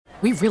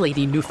We really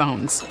need new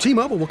phones.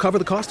 T-Mobile will cover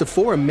the cost of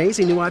 4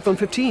 amazing new iPhone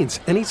 15s,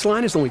 and each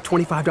line is only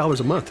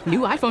 $25 a month. New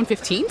iPhone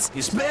 15s?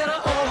 It's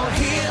better over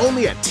here.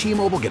 Only at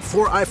T-Mobile, get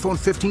 4 iPhone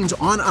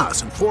 15s on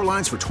us and 4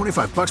 lines for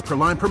 $25 per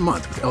line per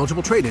month with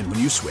eligible trade-in when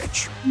you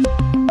switch.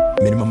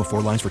 Minimum of 4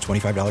 lines for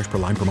 $25 per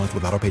line per month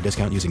with autopay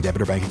discount using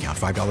debit or bank account.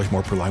 $5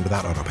 more per line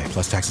without autopay,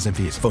 plus taxes and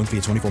fees. Phone fee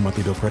at 24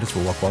 monthly bill credits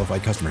for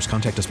well-qualified customers.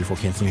 Contact us before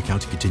canceling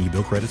account to continue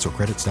bill credits or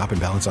credit stop and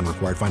balance on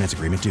required finance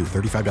agreement due.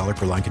 $35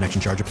 per line connection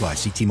charge applies.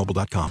 See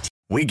T-Mobile.com.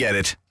 We get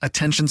it.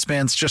 Attention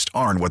spans just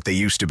aren't what they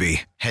used to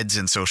be. Heads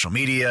in social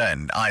media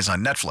and eyes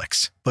on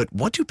Netflix. But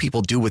what do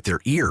people do with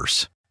their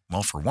ears?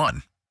 Well, for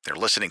one, they're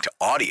listening to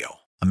audio.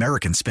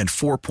 Americans spend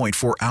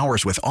 4.4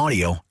 hours with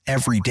audio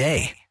every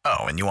day.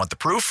 Oh, and you want the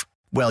proof?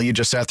 Well, you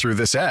just sat through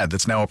this ad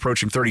that's now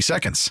approaching 30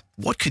 seconds.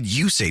 What could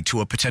you say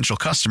to a potential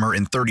customer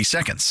in 30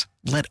 seconds?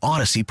 Let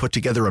Odyssey put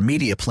together a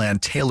media plan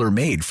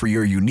tailor-made for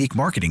your unique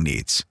marketing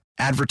needs.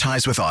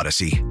 Advertise with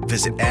Odyssey.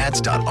 Visit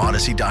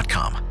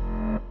ads.odyssey.com.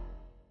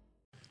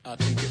 I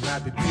think it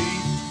might be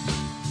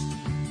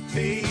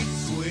Pete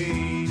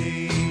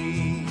Sweeney,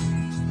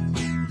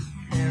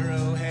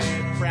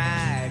 Arrowhead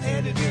Pride,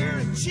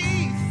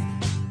 editor-in-chief.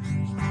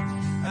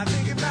 I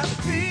think it might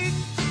be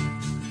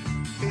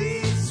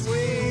Pete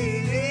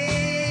Sweeney,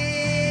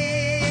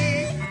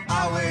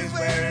 always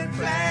wearing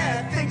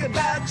black. Think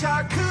about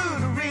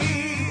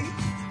charcuterie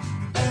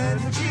and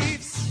the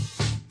Chiefs.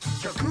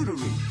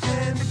 Charcuterie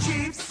and the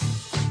Chiefs.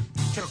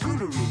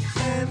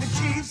 Charcuterie and the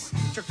Chiefs.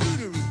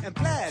 Charcuterie and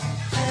plaid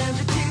and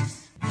the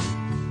Chiefs.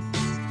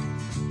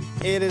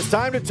 It is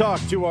time to talk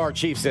to our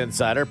Chiefs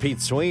insider, Pete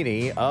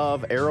Sweeney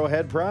of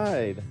Arrowhead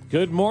Pride.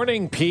 Good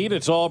morning, Pete.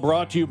 It's all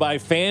brought to you by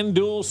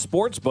FanDuel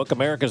Sportsbook,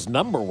 America's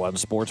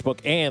 #1 sportsbook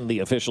and the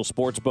official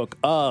sportsbook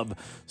of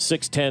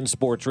 610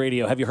 Sports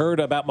Radio. Have you heard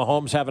about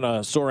Mahomes having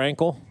a sore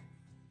ankle?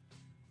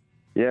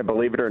 Yeah,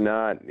 believe it or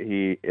not,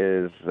 he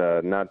is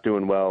not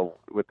doing well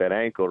with that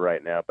ankle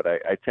right now, but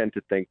I tend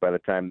to think by the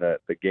time the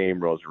game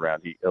rolls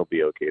around, he'll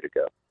be okay to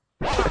go.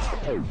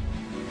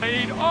 I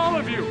need all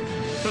of you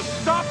to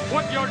stop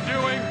what you're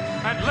doing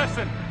and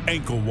listen.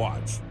 Ankle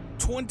Watch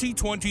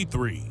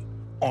 2023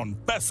 on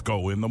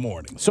Fesco in the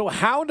morning. So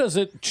how does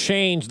it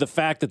change the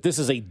fact that this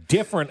is a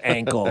different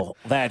ankle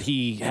that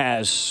he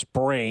has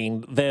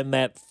sprained than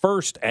that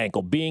first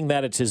ankle, being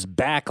that it's his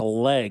back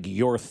leg?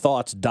 Your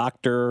thoughts,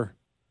 Dr.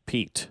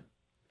 Pete?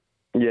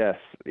 Yes,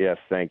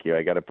 thank you.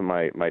 I got to put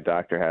my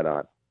doctor hat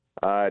on.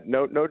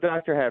 No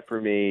doctor hat for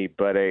me,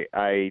 but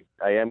I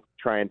am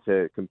trying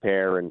to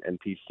compare and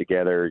piece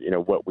together,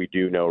 what we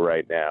do know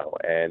right now.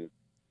 And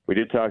we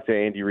did talk to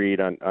Andy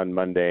Reid on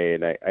Monday,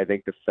 and I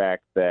think the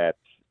fact that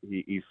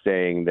he's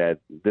saying that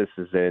this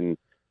is in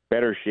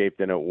better shape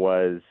than it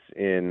was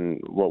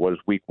in what was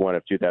week 1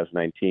 of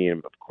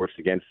 2019, of course,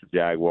 against the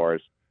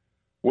Jaguars,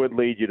 would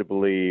lead you to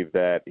believe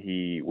that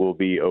he will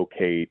be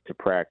okay to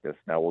practice.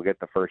 Now, we'll get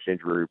the first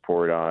injury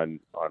report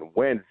on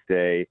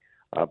Wednesday,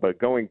 but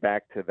going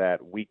back to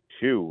that week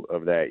 2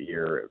 of that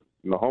year,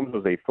 Mahomes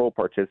was a full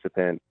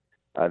participant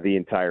the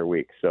entire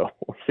week. So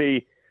we'll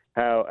see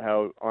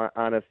how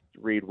honest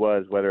Reid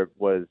was, whether it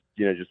was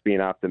just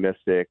being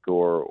optimistic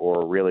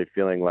or really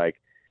feeling like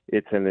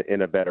it's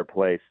in a better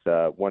place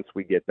once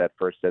we get that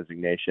first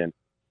designation.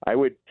 I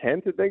would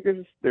tend to think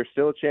there's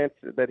still a chance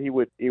that he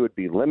would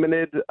be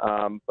limited.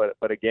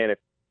 But again,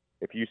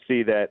 if you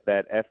see that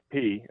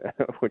FP,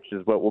 which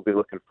is what we'll be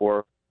looking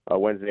for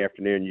Wednesday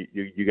afternoon,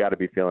 you got to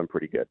be feeling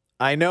pretty good.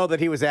 I know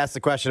that he was asked the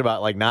question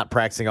about not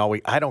practicing all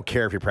week. I don't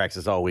care if he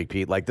practices all week,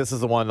 Pete. This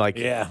is the one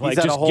he's had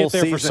just a whole get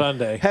there season, for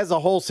Sunday. Has a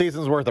whole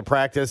season's worth of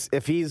practice.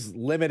 If he's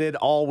limited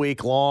all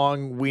week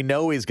long, we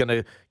know he's going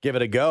to give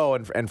it a go.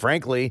 And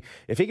frankly,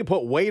 if he can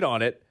put weight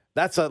on it,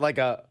 that's I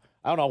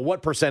don't know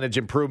what percentage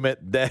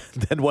improvement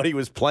than what he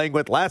was playing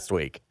with last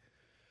week.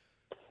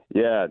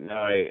 Yeah,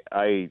 no,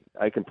 I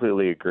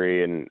completely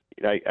agree, and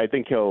I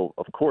think he'll,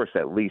 of course,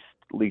 at least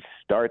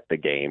start the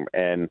game,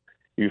 and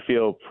you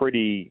feel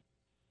pretty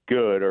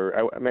good,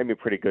 or maybe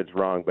pretty good's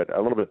wrong, but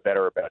a little bit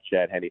better about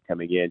Chad Henne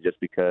coming in, just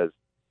because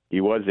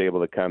he was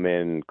able to come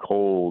in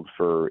cold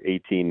for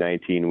 18,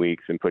 19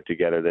 weeks and put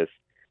together this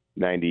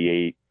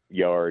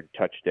 98-yard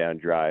touchdown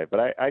drive.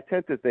 But I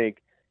tend to think,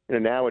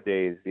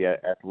 nowadays the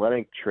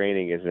athletic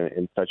training is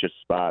in such a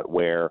spot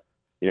where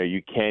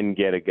you can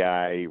get a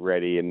guy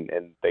ready, and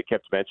they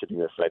kept mentioning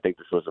this, and I think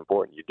this was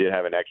important. You did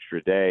have an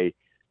extra day,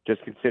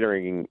 just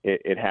considering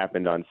it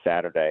happened on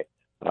Saturday.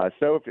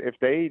 So if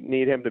they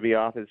need him to be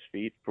off his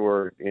feet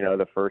for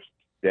the first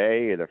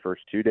day or the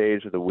first 2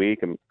 days of the week,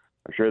 I'm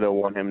sure they'll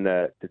want him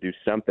to do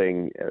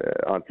something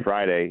on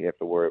Friday if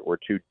it were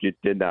two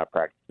did not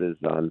practices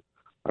on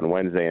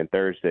Wednesday and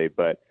Thursday.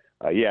 But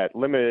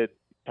limited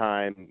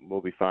time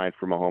will be fine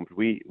for Mahomes.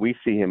 We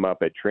see him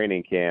up at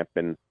training camp,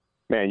 and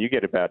man, you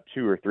get about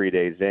 2 or 3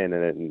 days in,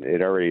 and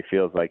it already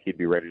feels like he'd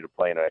be ready to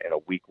play in a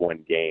week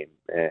 1 game.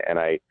 And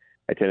I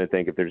tend to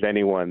think if there's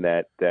anyone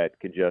that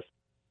could just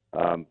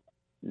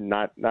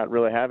not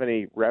really have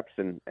any reps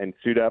and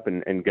suit up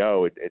and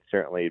go, it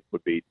certainly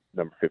would be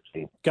number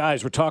 15.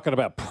 Guys, we're talking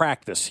about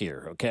practice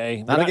here,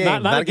 okay? Not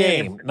a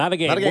game.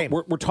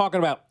 We're talking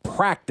about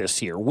practice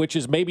here, which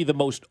is maybe the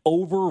most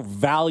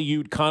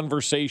overvalued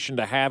conversation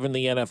to have in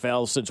the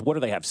NFL since, what do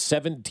they have,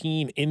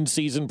 17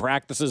 in-season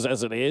practices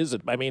as it is?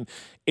 I mean,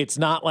 it's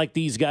not like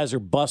these guys are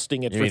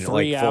busting it for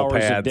 3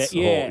 hours a day.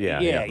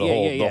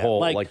 The whole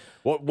like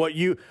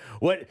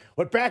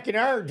what back in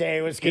our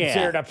day was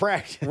considered a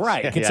practice.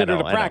 Right, considered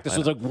a practice.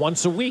 It's like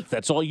once a week.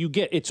 That's all you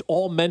get. It's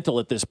all mental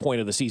at this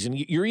point of the season.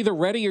 You're either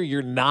ready or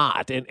you're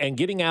not. And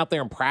getting out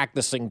there and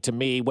practicing, to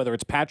me, whether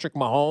it's Patrick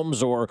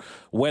Mahomes or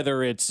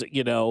whether it's,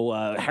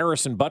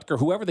 Harrison Butker,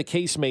 whoever the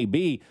case may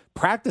be,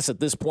 practice at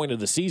this point of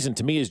the season,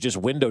 to me, is just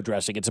window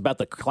dressing. It's about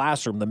the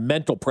classroom, the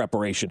mental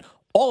preparation.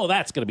 All of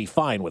that's going to be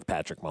fine with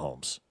Patrick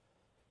Mahomes.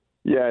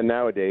 Yeah,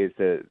 nowadays,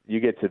 you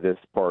get to this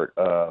part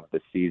of the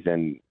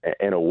season,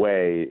 in a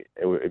way,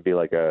 it would be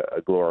like a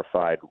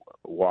glorified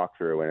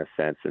walkthrough in a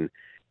sense. And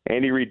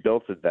Andy Reid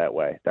built it that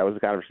way. That was a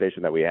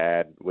conversation that we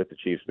had with the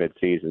Chiefs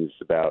midseason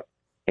about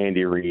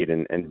Andy Reid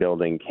and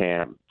building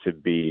camp to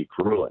be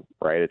grueling,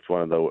 right? It's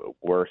one of the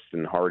worst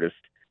and hardest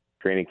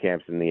training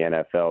camps in the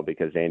NFL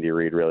because Andy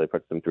Reid really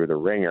puts them through the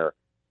ringer.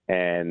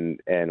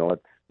 And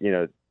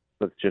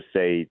let's just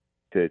say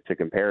to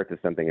compare it to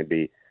something, it'd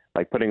be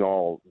like putting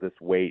all this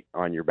weight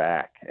on your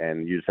back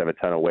and you just have a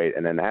ton of weight.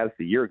 And then as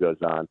the year goes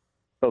on,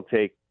 they'll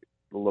take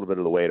a little bit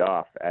of the weight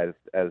off as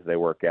they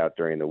work out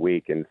during the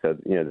week. And so,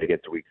 they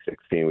get to week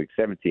 16, week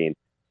 17,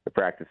 the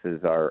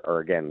practices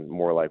are again,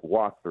 more like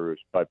walkthroughs,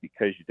 but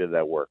because you did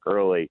that work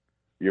early,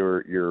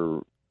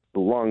 your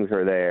lungs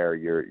are there,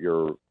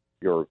 your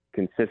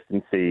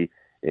consistency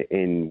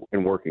in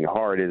working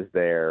hard is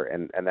there.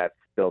 And that's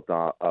built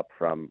up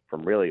from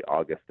really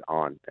August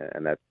on.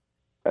 And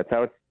that's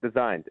how it's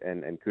designed,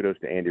 and kudos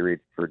to Andy Reid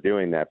for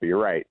doing that. But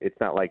you're right. It's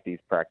not like these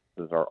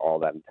practices are all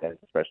that intense,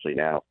 especially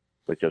now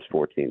with just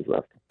 4 teams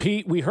left.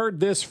 Pete, we heard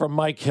this from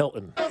Mike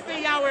Hilton. We'll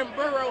see y'all in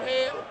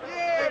Burrowhead.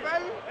 Yeah,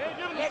 baby.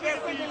 Let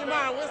that sink in your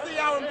mind. We'll see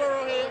y'all in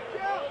Burrowhead.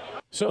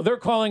 So they're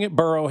calling it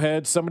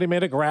Burrowhead. Somebody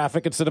made a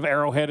graphic. Instead of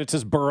Arrowhead, it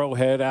says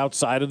Burrowhead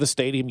outside of the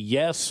stadium.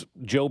 Yes,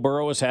 Joe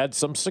Burrow has had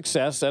some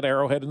success at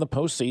Arrowhead in the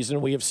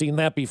postseason. We have seen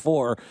that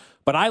before.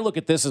 But I look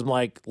at this as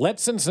like, let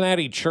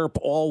Cincinnati chirp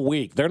all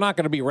week. They're not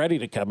going to be ready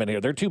to come in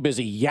here. They're too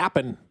busy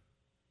yapping.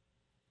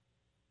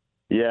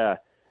 Yeah,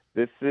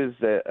 this is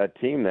a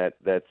team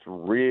that's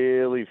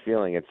really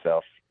feeling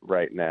itself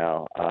right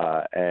now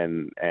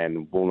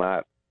and will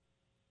not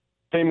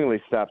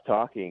seemingly stop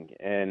talking.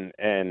 And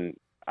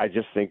I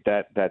just think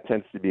that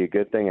tends to be a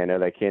good thing. I know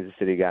that Kansas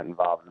City got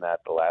involved in that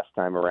the last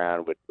time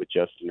around with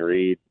Justin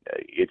Reid.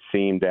 It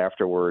seemed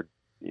afterward,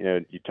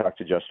 you talked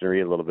to Justin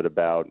Reid a little bit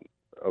about,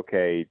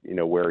 okay,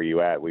 where are you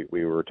at?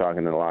 We were talking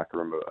in the locker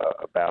room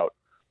about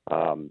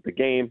the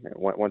game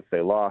once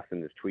they lost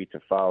and his tweet to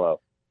follow.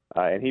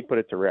 And he put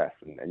it to rest.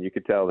 And you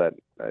could tell that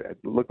it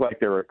looked like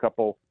there were a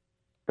couple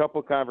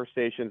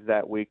conversations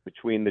that week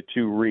between the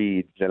two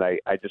Reeds. And I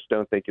just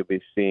don't think you'll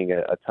be seeing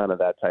a ton of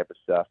that type of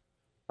stuff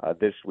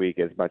this week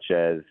as much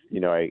as,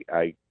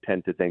 I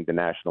tend to think the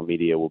national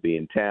media will be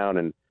in town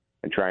and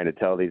trying to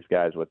tell these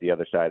guys what the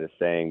other side is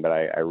saying. But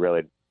I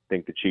really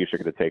think the Chiefs are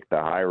going to take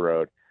the high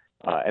road.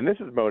 And this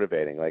is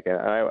motivating. Like,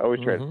 I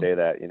always try to say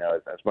that,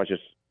 as much as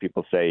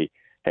people say,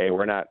 hey,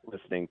 we're not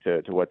listening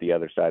to what the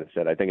other side has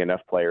said. I think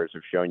enough players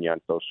have shown you on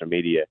social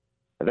media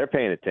that they're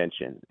paying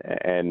attention.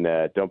 And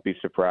don't be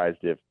surprised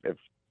if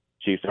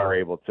Chiefs are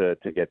able to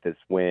get this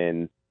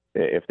win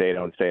if they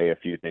don't say a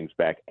few things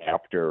back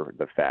after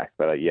the fact.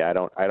 But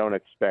I don't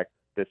expect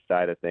this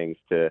side of things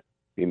to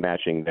be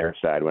matching their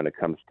side when it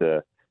comes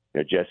to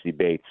Jesse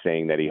Bates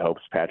saying that he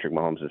hopes Patrick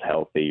Mahomes is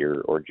healthy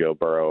or Joe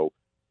Burrow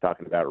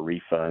talking about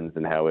refunds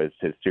and how his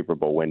Super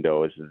Bowl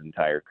window is his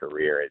entire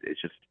career. It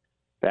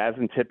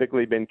hasn't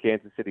typically been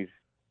Kansas City's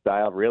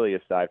style, really,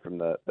 aside from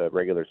the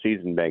regular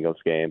season Bengals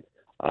game.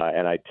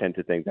 And I tend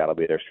to think that'll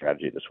be their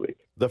strategy this week.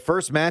 The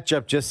first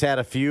matchup just had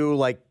a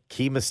few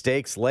key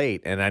mistakes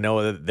late, and I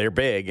know that they're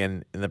big,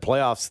 and in the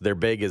playoffs they're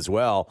big as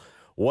well.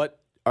 What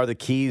are the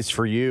keys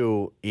for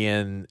you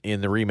in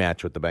the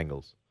rematch with the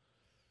Bengals?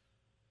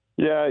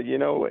 Yeah,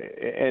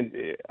 and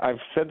I've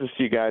said this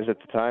to you guys at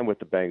the time with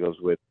the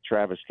Bengals, with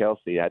Travis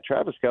Kelce. Had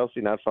Travis Kelce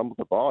not fumbled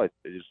the ball,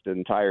 just the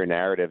entire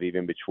narrative,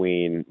 even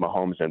between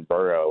Mahomes and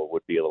Burrow,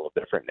 would be a little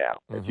different now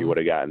if you would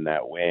have gotten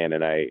that win.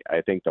 And I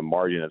think the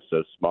margin is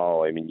so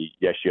small. I mean,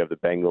 yes, you have the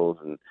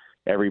Bengals, and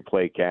every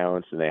play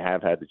counts, and they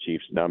have had the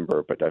Chiefs'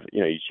 number. But,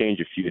 you change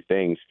a few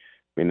things.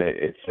 I mean,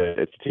 it's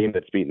a team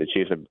that's beaten the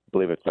Chiefs. I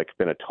believe it's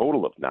been a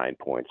total of 9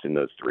 points in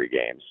those 3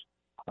 games.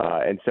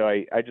 And so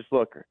I just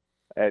look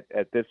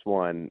at this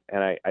one,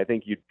 and I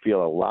think you'd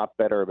feel a lot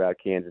better about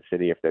Kansas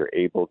City if they're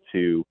able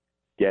to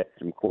get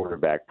some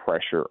quarterback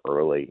pressure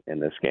early in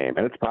this game.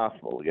 And it's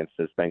possible against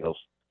this Bengals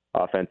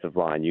offensive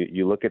line.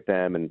 You look at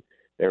them, and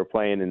they were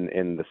playing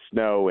in the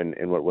snow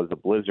and what was a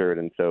blizzard,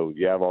 and so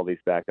you have all these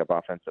backup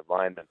offensive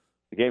linemen.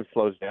 The game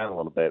slows down a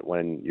little bit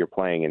when you're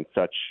playing in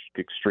such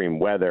extreme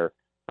weather.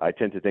 I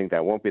tend to think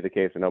that won't be the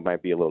case. I know it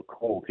might be a little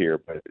cold here,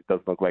 but it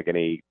doesn't look like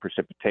any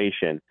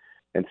precipitation.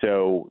 And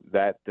so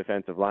that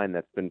defensive line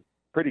that's been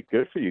pretty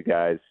good for you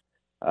guys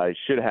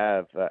should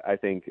have, I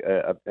think,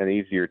 an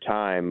easier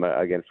time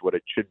against what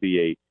it should be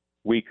a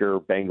weaker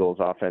Bengals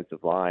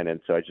offensive line. And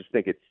so I just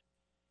think it's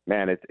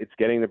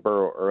getting the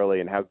Burrow early,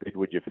 and how good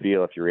would you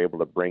feel if you're able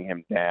to bring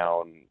him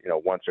down,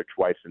 once or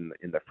twice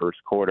in the first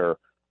quarter?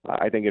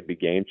 I think it'd be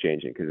game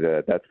changing,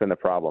 because that's been the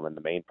problem, and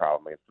the main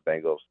problem against the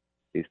Bengals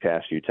these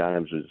past few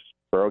times is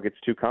Burrow gets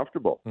too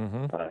comfortable,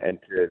 and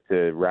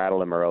to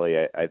rattle him early,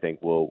 I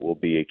think will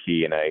be a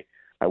key. And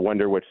I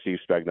wonder what Steve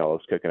Spagnuolo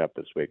is cooking up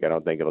this week. I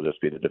don't think it'll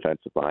just be the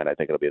defensive line. I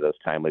think it'll be those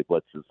timely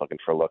blitzes looking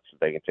for looks that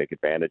they can take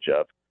advantage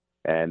of,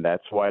 and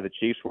that's why the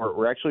Chiefs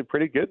were actually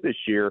pretty good this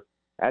year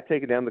at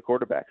taking down the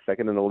quarterback.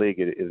 Second in the league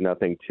is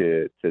nothing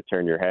to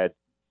turn your head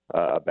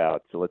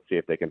about. So let's see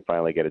if they can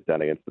finally get it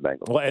done against the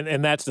Bengals. Well,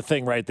 and that's the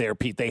thing right there,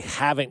 Pete. They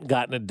haven't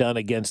gotten it done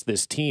against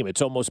this team.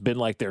 It's almost been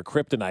like their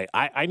kryptonite.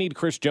 I need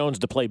Chris Jones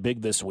to play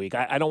big this week.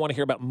 I don't want to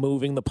hear about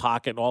moving the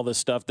pocket and all this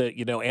stuff that,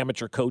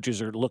 amateur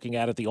coaches are looking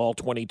at the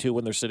All-22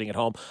 when they're sitting at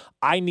home.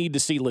 I need to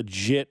see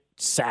legit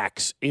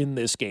sacks in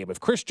this game. If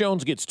Chris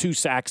Jones gets 2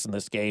 sacks in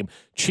this game,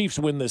 Chiefs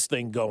win this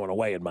thing going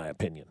away, in my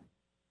opinion.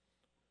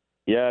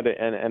 Yeah,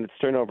 and it's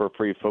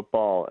turnover-free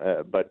football.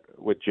 But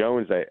with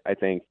Jones, I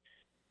think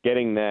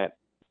getting that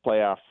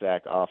playoff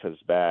sack off his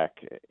back,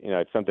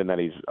 it's something that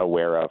he's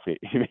aware of. He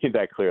made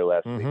that clear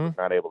last week. He's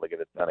not able to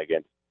get it done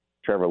against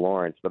Trevor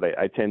Lawrence. But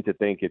I tend to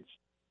think it's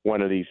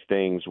one of these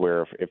things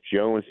where if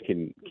Jones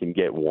can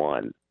get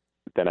one,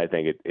 then I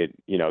think it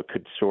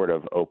could sort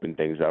of open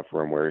things up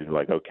for him, where he's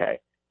like, okay,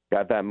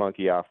 got that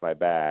monkey off my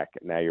back.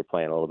 Now you're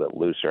playing a little bit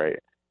looser.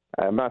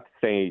 I'm not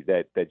saying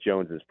that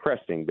Jones is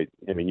pressing, but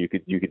I mean you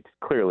could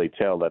clearly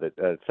tell that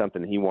it's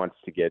something he wants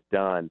to get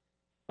done.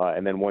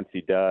 And then once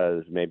he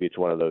does, maybe it's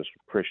one of those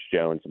Chris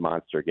Jones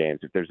monster games.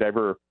 If there's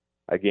ever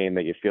a game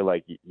that you feel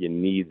like you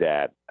need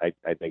that,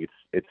 I think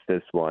it's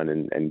this one,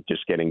 and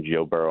just getting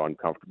Joe Burrow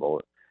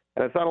uncomfortable.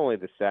 And it's not only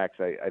the sacks.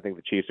 I think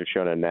the Chiefs have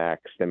shown a knack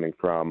stemming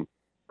from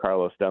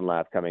Carlos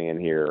Dunlap coming in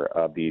here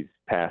of these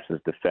passes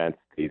defense,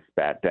 these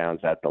bat downs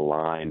at the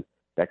line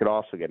that could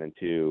also get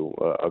into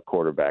a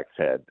quarterback's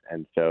head.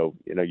 And so,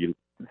 this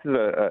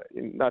is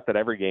not that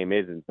every game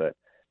isn't, but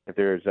if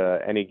there's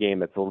any game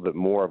that's a little bit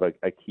more of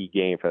a key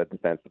game for the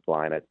defensive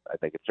line, I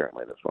think it's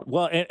certainly this one.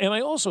 Well, and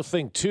I also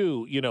think,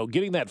 too,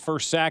 getting that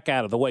first sack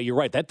out of the way, you're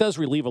right, that does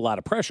relieve a lot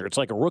of pressure. It's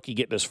like a rookie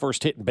getting his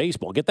first hit in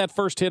baseball. Get that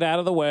first hit out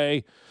of the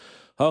way.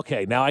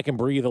 Okay, now I can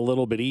breathe a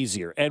little bit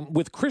easier. And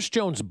with Chris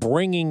Jones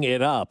bringing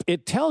it up,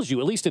 it tells you,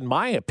 at least in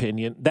my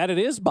opinion, that it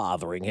is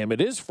bothering him. It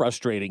is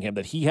frustrating him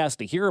that he has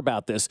to hear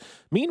about this.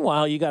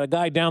 Meanwhile, you got a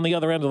guy down the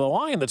other end of the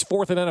line that's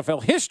fourth in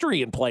NFL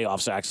history in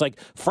playoff sacks. Like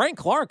Frank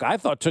Clark, I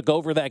thought, took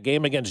over that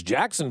game against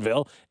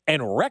Jacksonville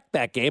and wrecked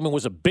that game and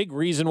was a big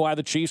reason why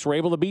the Chiefs were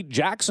able to beat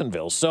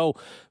Jacksonville. So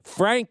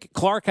Frank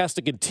Clark has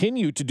to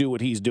continue to do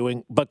what he's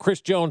doing, but Chris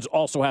Jones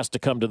also has to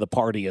come to the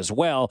party as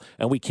well,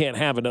 and we can't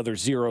have another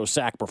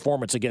 0-sack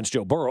performance against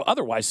Joe Burrow.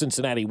 Otherwise,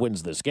 Cincinnati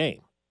wins this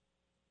game.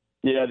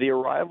 Yeah, the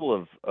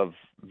arrival of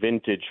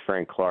vintage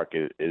Frank Clark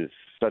is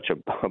such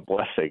a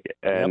blessing,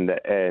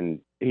 and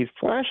he's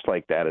flashed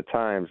like that at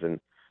times. And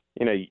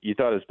you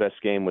thought his best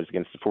game was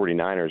against the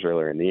 49ers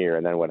earlier in the year,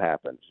 and then what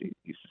happens?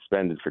 He's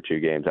suspended for 2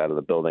 games out of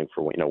the building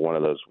for one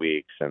of those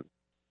weeks, and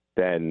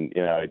then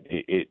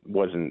it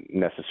wasn't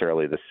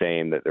necessarily the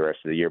same that the rest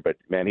of the year. But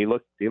man, he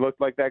looked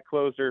like that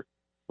closer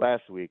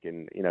last week,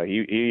 and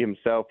he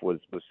himself was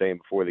saying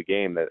before the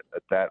game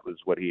that was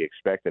what he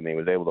expected, and he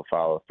was able to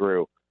follow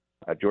through.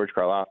 George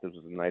Karlaftis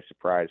was a nice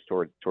surprise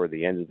toward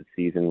the end of the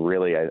season,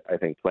 really, I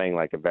think, playing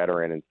like a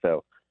veteran. And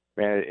so,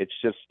 man, it's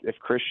just if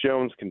Chris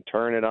Jones can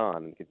turn it on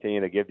and continue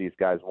to give these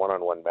guys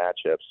one-on-one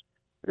matchups,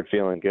 they're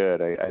feeling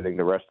good. I think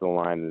the rest of the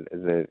line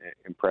is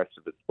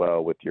impressive as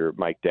well, with your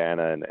Mike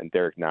Dana and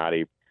Derek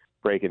Nottie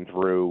breaking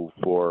through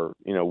for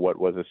what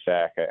was a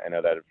sack. I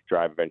know that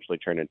drive eventually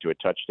turned into a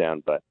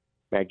touchdown, but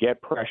man,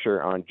 get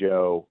pressure on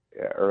Joe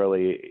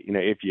early,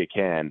 if you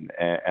can,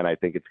 and I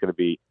think it's going to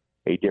be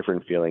a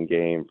different feeling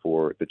game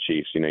for the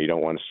Chiefs. You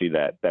don't want to see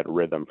that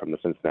rhythm from the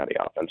Cincinnati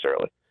offense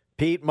early.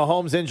 Pete,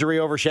 Mahomes' injury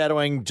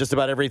overshadowing just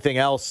about everything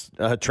else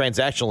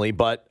transactionally,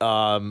 but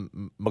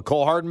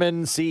McCole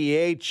Hardman,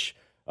 CEH,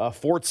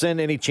 Fortson,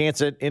 any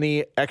chance at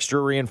any extra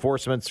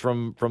reinforcements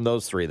from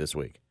those 3 this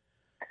week?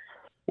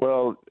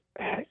 Well,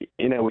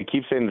 we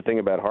keep saying the thing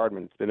about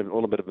Hardman. It's been a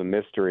little bit of a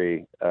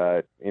mystery,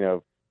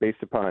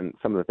 based upon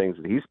some of the things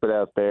that he's put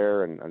out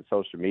there and on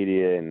social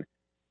media and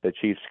the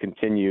Chiefs'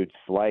 continued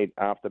slight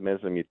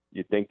optimism.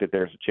 You think that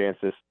there's a chance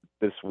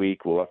this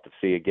week. We'll have to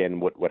see again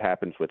what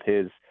happens with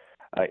his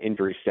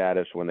injury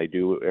status when they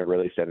do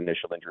release that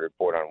initial injury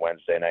report on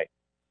Wednesday. And I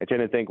tend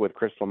to think with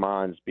Chris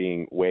Lamons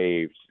being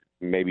waived,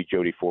 maybe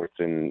Jody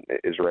Fortson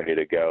is ready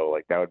to go.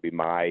 Like, that would be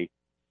my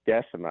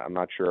guess. I'm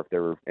not sure if they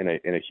were in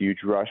a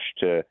huge rush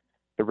to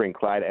bring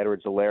Clyde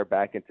Edwards-Helaire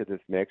back into this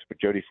mix, but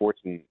Jody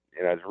Fortson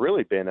has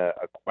really been a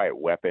quiet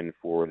weapon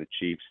for the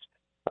Chiefs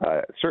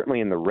certainly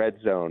in the red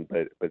zone,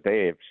 but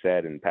they have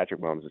said, and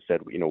Patrick Mahomes has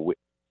said,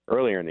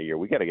 earlier in the year,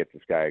 we got to get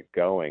this guy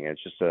going. And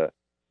it's just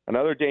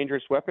another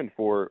dangerous weapon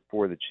for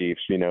the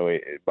Chiefs,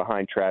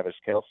 behind Travis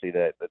Kelce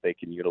that they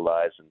can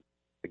utilize. And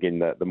again,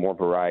 the more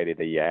variety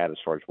that you add as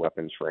far as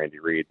weapons for Andy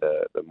Reid,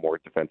 the more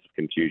defensive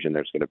confusion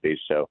there's going to be.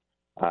 So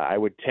I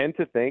would tend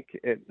to think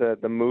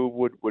the move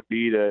would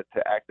be to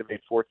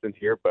activate Fortson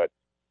here, but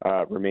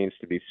remains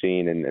to be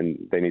seen, and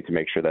they need to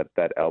make sure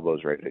that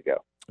elbow's ready to go.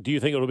 Do you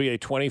think it'll be a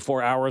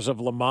 24 hours of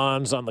Le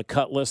Mans on the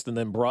cut list and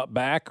then brought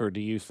back, or do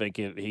you think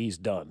he's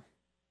done?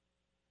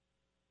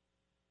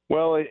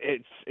 Well,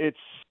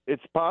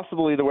 it's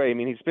possible either way. I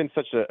mean, he's been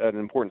such an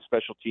important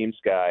special teams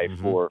guy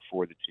for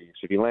the Chiefs.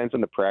 If he lands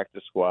on the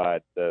practice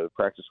squad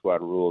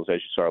rules,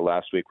 as you saw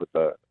last week with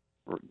the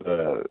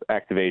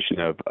activation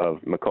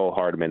of Mecole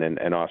Hardman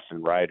and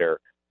Austin Ryder,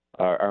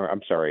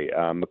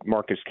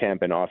 Marcus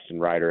Kemp and Austin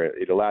Ryder,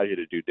 it allows you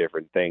to do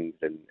different things,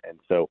 and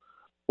so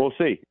we'll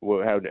see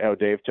how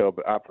Dave Toub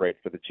operates.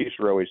 But the Chiefs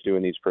are always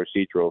doing these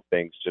procedural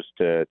things just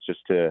to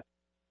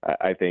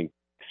I think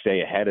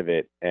stay ahead of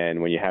it.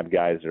 And when you have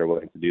guys that are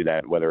willing to do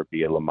that, whether it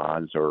be a Le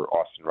Mans or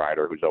Austin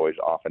Ryder, who's always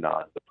off and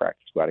on the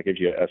practice squad, it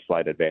gives you a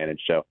slight advantage.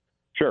 So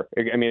sure,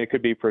 I mean, it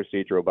could be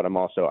procedural, but I'm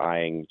also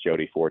eyeing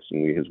Jody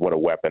Fortson because what a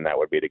weapon that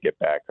would be to get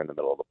back in the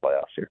middle of the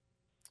playoffs here.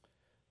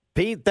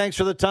 Pete, thanks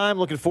for the time.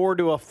 Looking forward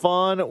to a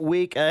fun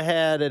week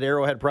ahead at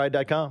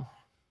arrowheadpride.com.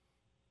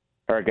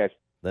 All right, guys.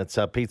 That's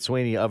Pete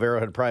Sweeney of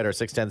Arrowhead Pride, our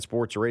 610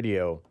 Sports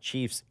Radio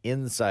Chiefs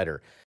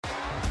insider.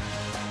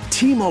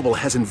 T-Mobile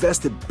has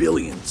invested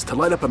billions to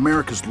light up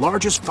America's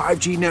largest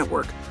 5G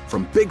network,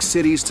 from big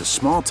cities to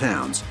small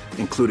towns,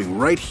 including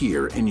right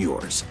here in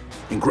yours.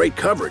 And great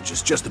coverage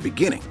is just the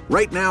beginning.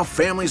 Right now,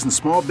 families and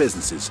small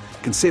businesses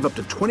can save up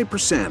to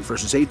 20%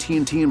 versus AT&T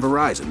and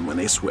Verizon when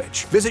they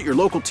switch. Visit your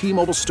local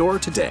T-Mobile store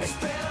today.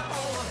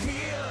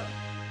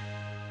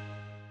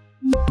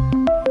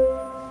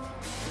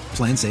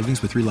 Plan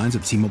savings with 3 lines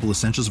of T-Mobile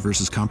Essentials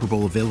versus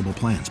comparable available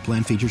plans.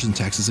 Plan features and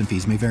taxes and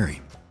fees may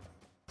vary.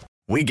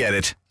 We get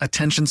it.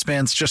 Attention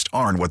spans just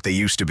aren't what they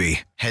used to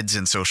be. Heads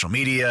in social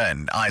media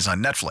and eyes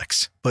on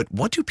Netflix. But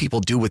what do people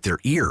do with their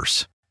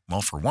ears?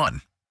 Well, for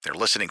one, they're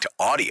listening to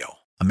audio.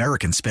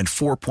 Americans spend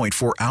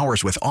 4.4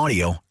 hours with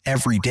audio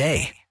every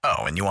day. Oh,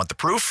 and you want the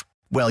proof?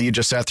 Well, you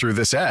just sat through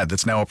this ad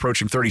that's now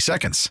approaching 30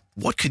 seconds.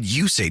 What could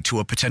you say to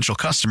a potential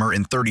customer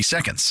in 30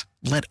 seconds?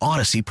 Let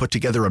Odyssey put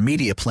together a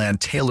media plan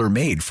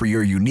tailor-made for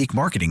your unique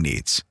marketing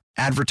needs.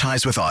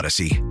 Advertise with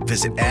Odyssey.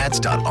 Visit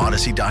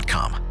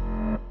ads.odyssey.com.